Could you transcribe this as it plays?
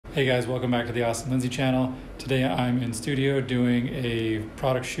Hey guys, welcome back to the Awesome Lindsay channel. Today I'm in studio doing a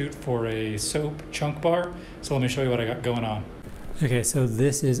product shoot for a soap chunk bar. So let me show you what I got going on. Okay, so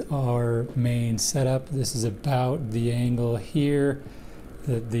this is our main setup. This is about the angle here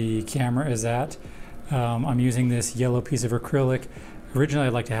that the camera is at. I'm using this yellow piece of acrylic. Originally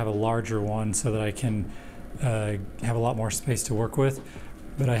I'd like to have a larger one so that I can have a lot more space to work with.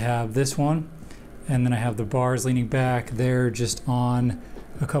 But I have this one, and then I have the bars leaning back. They're just on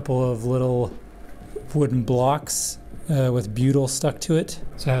a couple of little wooden blocks with butyl stuck to it.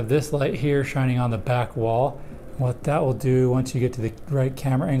 So I have this light here shining on the back wall. What that will do, once you get to the right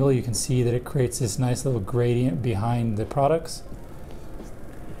camera angle, you can see that it creates this nice little gradient behind the products.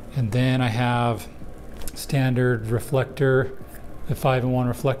 And then I have standard reflector, the 5-in-1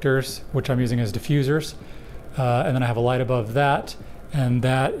 reflectors, which I'm using as diffusers. And then I have a light above that, and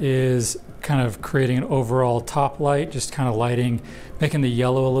that is kind of creating an overall top light, just kind of lighting, making the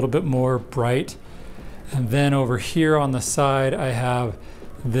yellow a little bit more bright. And then over here on the side, I have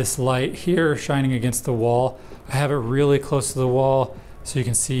this light here shining against the wall. I have it really close to the wall so you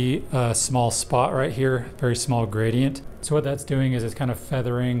can see a small spot right here, very small gradient. So what that's doing is it's kind of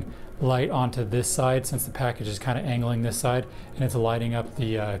feathering light onto this side since the package is kind of angling this side, and it's lighting up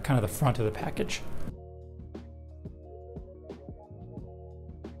the kind of the front of the package.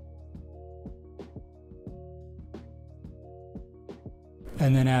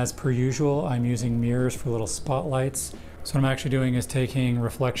 And then as per usual, I'm using mirrors for little spotlights. So what I'm actually doing is taking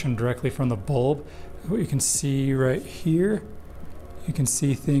reflection directly from the bulb. What you can see right here, you can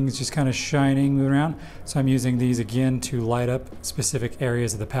see things just kind of shining, moving around. So I'm using these again to light up specific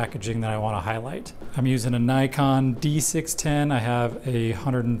areas of the packaging that I want to highlight. I'm using a Nikon D610. I have a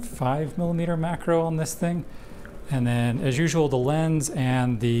 105mm macro on this thing. And then as usual, the lens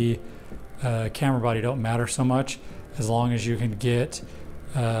and the camera body don't matter so much, as long as you can get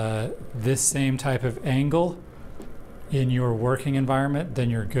this same type of angle in your working environment, then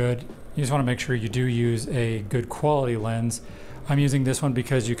you're good. You just want to make sure you do use a good quality lens. I'm using this one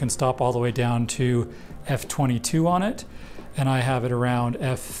because you can stop all the way down to f/22 on it, and I have it around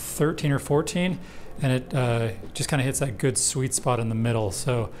f/13 or 14, and it just kind of hits that good sweet spot in the middle.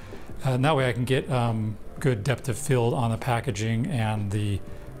 So and that way I can get good depth of field on the packaging and the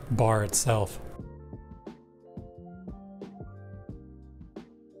bar itself.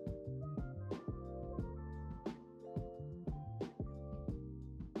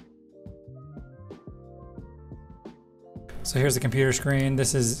 So here's the computer screen.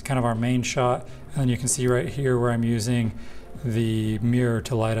 This is kind of our main shot. And you can see right here where I'm using the mirror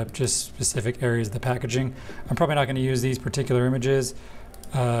to light up just specific areas of the packaging. I'm probably not going to use these particular images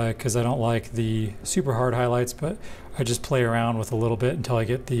because I don't like the super hard highlights, but I just play around with a little bit until I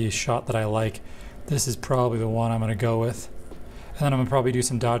get the shot that I like. This is probably the one I'm going to go with. And then I'm going to probably do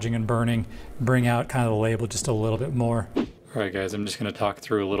some dodging and burning, bring out kind of the label just a little bit more. All right guys, I'm just going to talk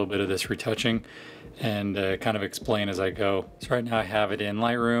through a little bit of this retouching and kind of explain as I go. So right now I have it in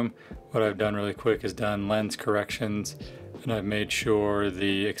Lightroom. What I've done really quick is done lens corrections, and I've made sure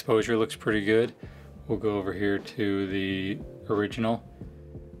the exposure looks pretty good. We'll go over here to the original.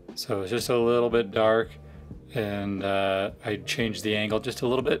 So it's just a little bit dark, and I changed the angle just a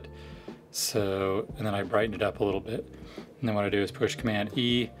little bit. So, and then I brightened it up a little bit. And then what I do is push Command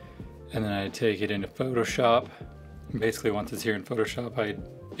E, and then I take it into Photoshop. And basically once it's here in Photoshop, I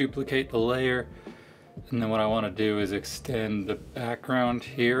duplicate the layer. And then what I want to do is extend the background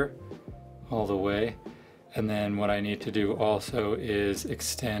here all the way. And then what I need to do also is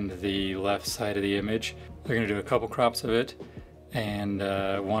extend the left side of the image. We're going to do a couple crops of it, and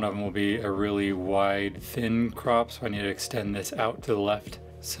one of them will be a really wide, thin crop, so I need to extend this out to the left.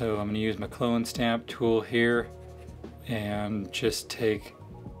 So I'm going to use my clone stamp tool here and just take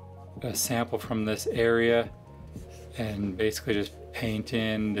a sample from this area and basically just paint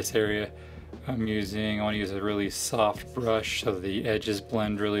in this area. I want to use a really soft brush so the edges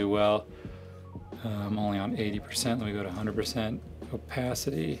blend really well. I'm only on 80%, let me go to 100%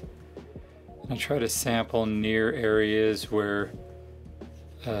 opacity. And I try to sample near areas where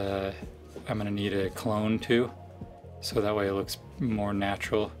I'm going to need a clone to, so that way it looks more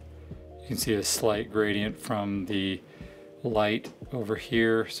natural. You can see a slight gradient from the light over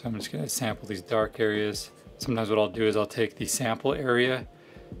here, so I'm just going to sample these dark areas. Sometimes what I'll do is I'll take the sample area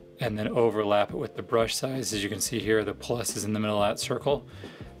and then overlap it with the brush size. As you can see here, the plus is in the middle of that circle.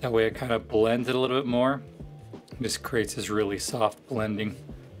 That way it kind of blends it a little bit more. Just creates this really soft blending.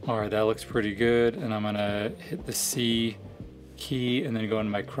 All right, that looks pretty good. And I'm gonna hit the C key and then go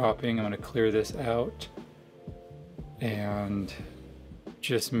into my cropping. I'm gonna clear this out and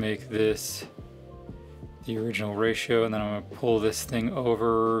just make this the original ratio, and then I'm gonna pull this thing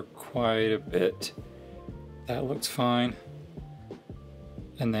over quite a bit. That looks fine.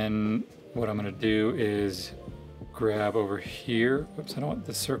 And then what I'm gonna do is grab over here. Oops, I don't want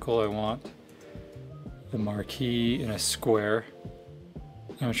the circle, I want the marquee in a square.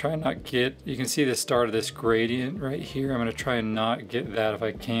 I'm gonna try and not get, you can see the start of this gradient right here. I'm gonna try and not get that if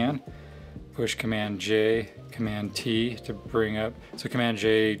I can. Push Command J, Command T to bring up, so Command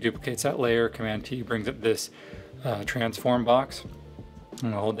J duplicates that layer, Command T brings up this transform box. I'm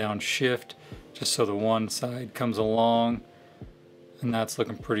gonna hold down Shift just so the one side comes along, and that's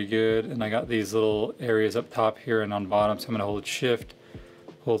looking pretty good. And I got these little areas up top here and on bottom, so I'm gonna hold Shift,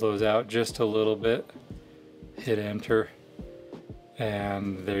 pull those out just a little bit, hit Enter,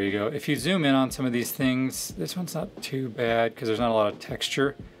 and there you go. If you zoom in on some of these things, this one's not too bad because there's not a lot of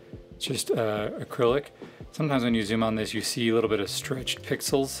texture. It's just acrylic. Sometimes when you zoom on this, you see a little bit of stretched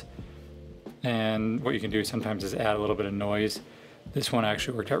pixels, and what you can do sometimes is add a little bit of noise. This one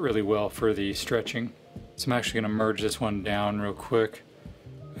actually worked out really well for the stretching. So I'm actually going to merge this one down real quick.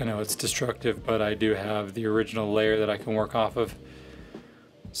 I know it's destructive, but I do have the original layer that I can work off of.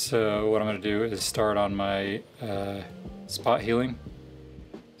 So what I'm going to do is start on my spot healing.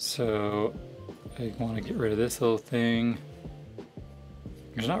 So I want to get rid of this little thing.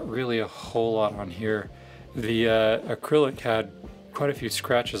 There's not really a whole lot on here. The acrylic had quite a few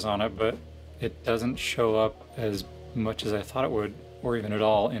scratches on it, but it doesn't show up as much as I thought it would, or even at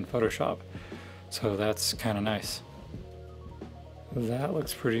all in Photoshop. So that's kind of nice. That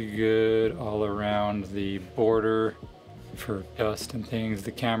looks pretty good all around the border for dust and things.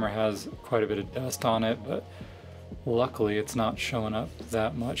 The camera has quite a bit of dust on it, but luckily it's not showing up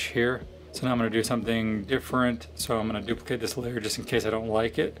that much here. So now I'm going to do something different. So I'm going to duplicate this layer just in case I don't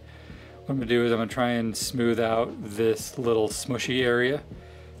like it. What I'm going to do is I'm going to try and smooth out this little smushy area.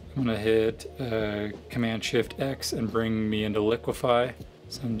 I'm going to hit Command Shift X and bring me into liquefy.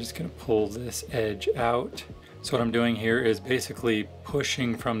 So I'm just going to pull this edge out. So what I'm doing here is basically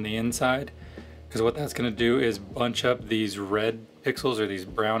pushing from the inside, because what that's going to do is bunch up these red pixels or these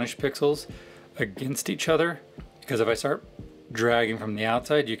brownish pixels against each other. Because if I start dragging from the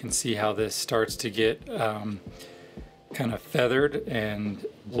outside, you can see how this starts to get kind of feathered and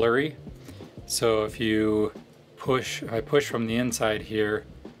blurry. So if I push from the inside here,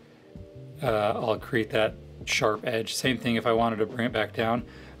 I'll create that sharp edge. Same thing if I wanted to bring it back down,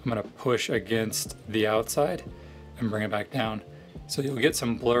 I'm going to push against the outside and bring it back down. So you'll get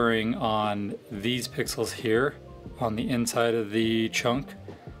some blurring on these pixels here on the inside of the chunk,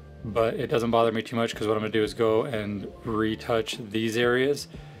 but it doesn't bother me too much because what I'm going to do is go and retouch these areas.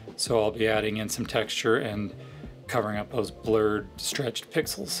 So I'll be adding in some texture and covering up those blurred, stretched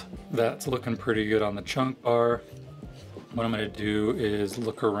pixels. That's looking pretty good on the chunk bar. What I'm going to do is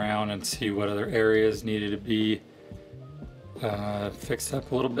look around and see what other areas needed to be fixed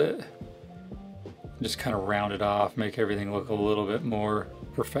up a little bit. Just kind of round it off, make everything look a little bit more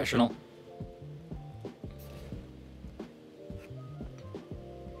professional.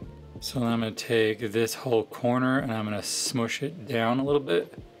 So then I'm going to take this whole corner and I'm going to smush it down a little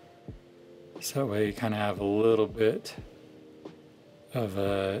bit. So that way you kind of have a little bit of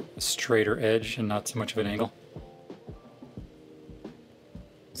a straighter edge and not so much of an angle.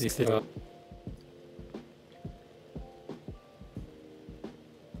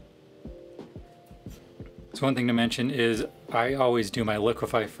 So one thing to mention is I always do my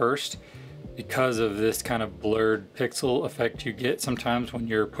liquefy first because of this kind of blurred pixel effect you get sometimes when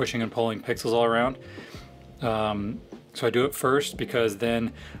you're pushing and pulling pixels all around. So I do it first because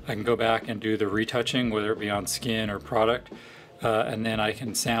then I can go back and do the retouching, whether it be on skin or product, and then I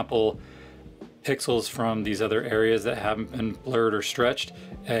can sample pixels from these other areas that haven't been blurred or stretched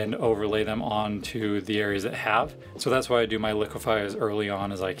and overlay them onto the areas that have. So that's why I do my liquefy as early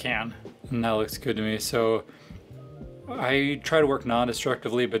on as I can. And that looks good to me. So I try to work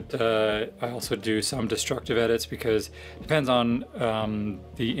non-destructively, but I also do some destructive edits because it depends on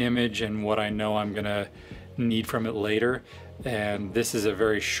the image and what I know I'm gonna need from it later. And this is a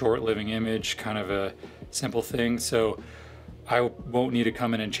very short-living image, kind of a simple thing. So I won't need to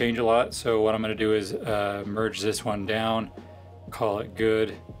come in and change a lot. So what I'm going to do is merge this one down, call it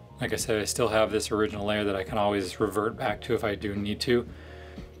good. Like I said, I still have this original layer that I can always revert back to if I do need to.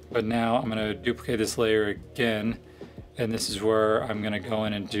 But now I'm going to duplicate this layer again, and this is where I'm going to go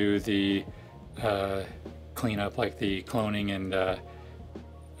in and do the cleanup, like the cloning and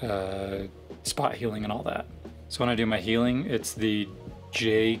spot healing and all that. So when I do my healing, it's the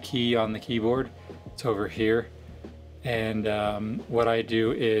J key on the keyboard. It's over here. And what I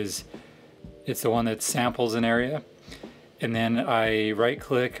do is, it's the one that samples an area, And then I right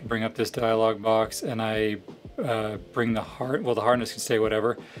click, bring up this dialog box, and I bring the hardness can stay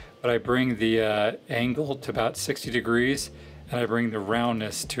whatever, but I bring the angle to about 60 degrees, and I bring the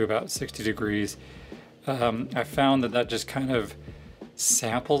roundness to about 60 degrees. I found that just kind of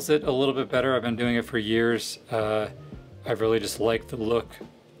samples it a little bit better. I've been doing it for years. I really just like the look,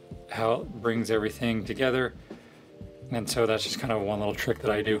 how it brings everything together. And so that's just kind of one little trick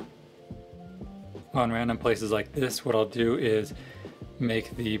that I do. On random places like this, what I'll do is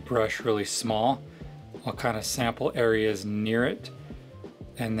make the brush really small. I'll kind of sample areas near it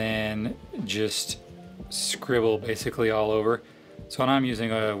and then just scribble basically all over. So now I'm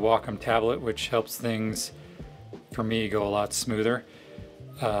using a Wacom tablet, which helps things for me go a lot smoother,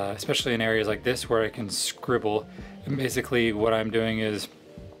 especially in areas like this where I can scribble. And basically what I'm doing is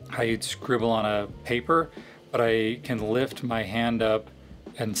I'd scribble on a paper, but I can lift my hand up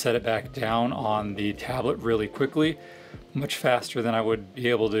and set it back down on the tablet really quickly, much faster than I would be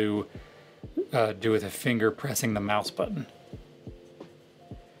able to do with a finger pressing the mouse button.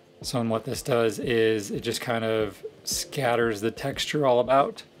 So what this does is it just kind of scatters the texture all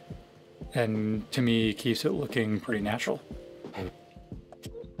about, and to me keeps it looking pretty natural.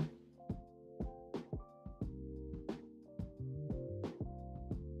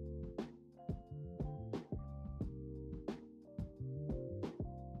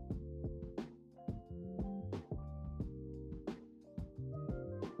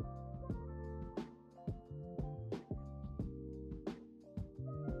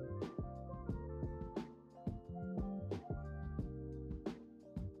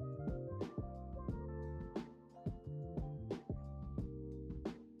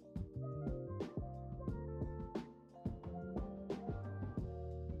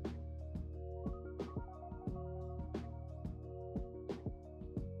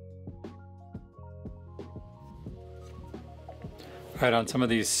 Right, on some of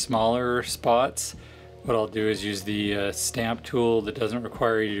these smaller spots, what I'll do is use the stamp tool that doesn't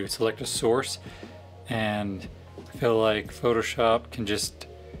require you to select a source, and I feel like Photoshop can just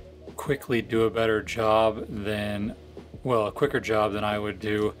quickly do a better job than, well, a quicker job than I would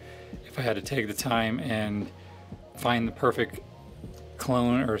do if I had to take the time and find the perfect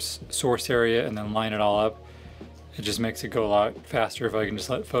clone or source area and then line it all up. It just makes it go a lot faster if I can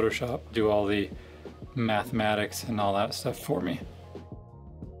just let Photoshop do all the mathematics and all that stuff for me.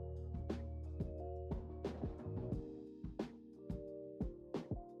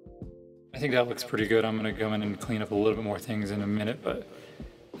 I think that looks pretty good. I'm going to go in and clean up a little bit more things in a minute, but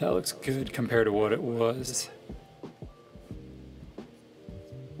that looks good compared to what it was.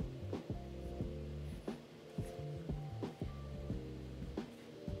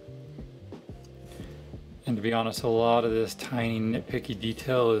 And to be honest, a lot of this tiny nitpicky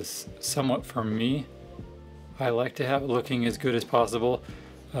detail is somewhat from me. I like to have it looking as good as possible.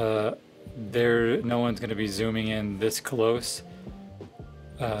 No one's going to be zooming in this close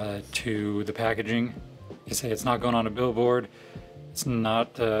to the packaging. Like I say, it's not going on a billboard. It's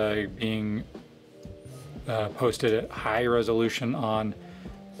not being posted at high resolution on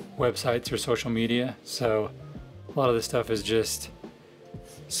websites or social media. So a lot of this stuff is just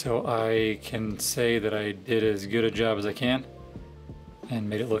so I can say that I did as good a job as I can and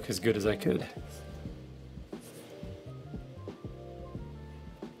made it look as good as I could.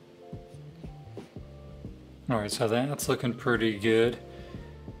 Alright, so that's looking pretty good.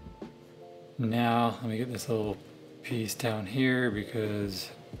 Now, let me get this little piece down here because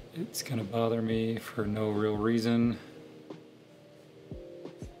it's going to bother me for no real reason.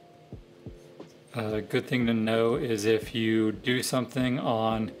 A good thing to know is if you do something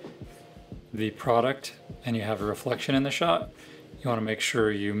on the product and you have a reflection in the shot, you want to make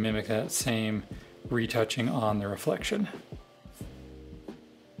sure you mimic that same retouching on the reflection.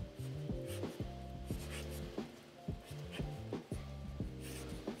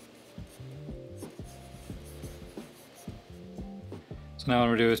 So now what I'm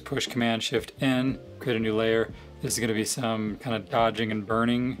going to do is push Command-Shift-N, create a new layer. This is going to be some kind of dodging and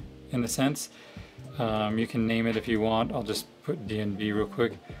burning in the sense. You can name it if you want. I'll just put D&B real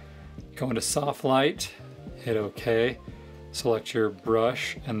quick. Go into Soft Light, hit OK, select your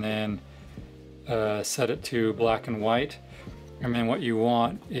brush, and then set it to black and white. And then what you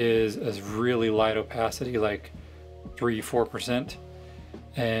want is a really light opacity, like 3-4%.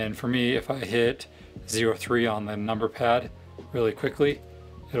 And for me, if I hit 0.3 on the number pad really quickly,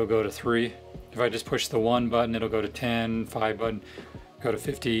 it'll go to 3. If I just push the 1 button, it'll go to 10, 5 button, go to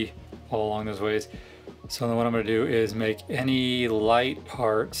 50, all along those ways. So then what I'm going to do is make any light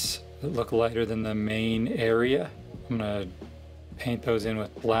parts that look lighter than the main area. I'm going to paint those in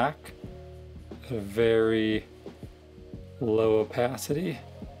with black at a very low opacity.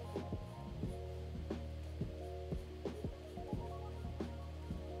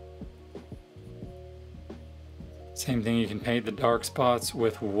 Same thing, you can paint the dark spots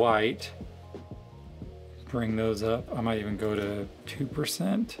with white. Bring those up. I might even go to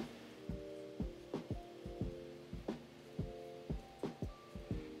 2%.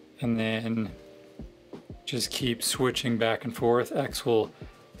 And then just keep switching back and forth. X will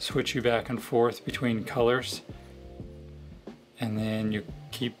switch you back and forth between colors. And then you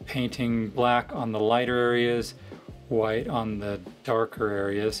keep painting black on the lighter areas, white on the darker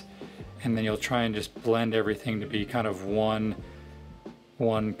areas. And then you'll try and just blend everything to be kind of one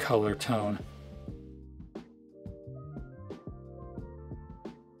color tone.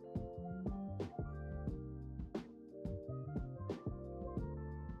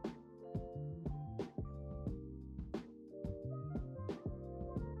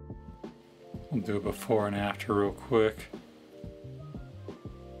 We'll do a before and after real quick.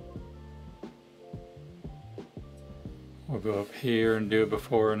 We'll go up here and do a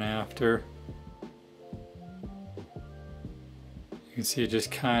before and after. You can see it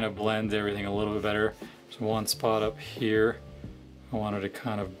just kind of blends everything a little bit better. There's one spot up here. I wanted to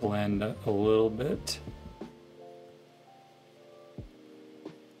kind of blend a little bit.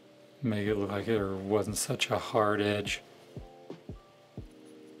 Make it look like there wasn't such a hard edge.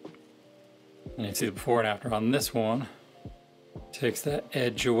 And you can see the before and after on this one. Takes that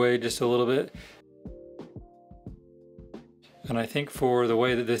edge away just a little bit. And I think for the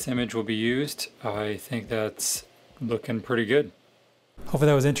way that this image will be used, I think that's looking pretty good. Hopefully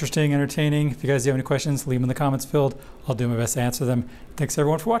that was interesting, entertaining. If you guys do have any questions, leave them in the comments field. I'll do my best to answer them. Thanks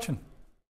everyone for watching.